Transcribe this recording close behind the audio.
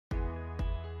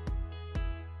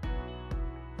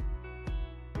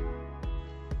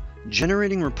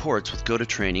Generating reports with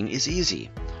GoToTraining is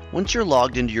easy. Once you're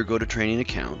logged into your GoToTraining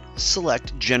account,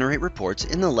 select Generate Reports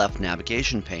in the left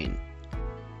navigation pane.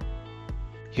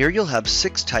 Here you'll have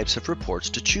 6 types of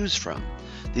reports to choose from.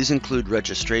 These include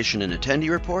registration and attendee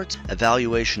reports,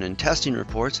 evaluation and testing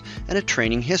reports, and a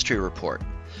training history report.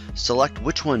 Select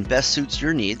which one best suits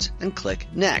your needs and click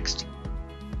Next.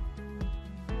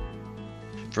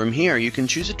 From here, you can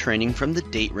choose a training from the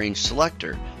date range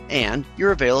selector, and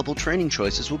your available training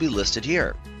choices will be listed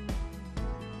here.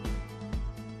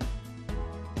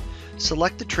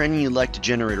 Select the training you'd like to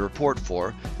generate a report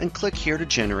for and click here to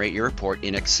generate your report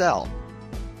in Excel.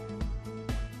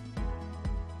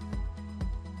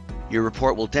 Your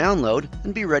report will download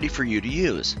and be ready for you to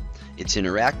use. It's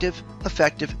interactive,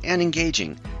 effective, and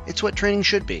engaging. It's what training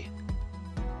should be.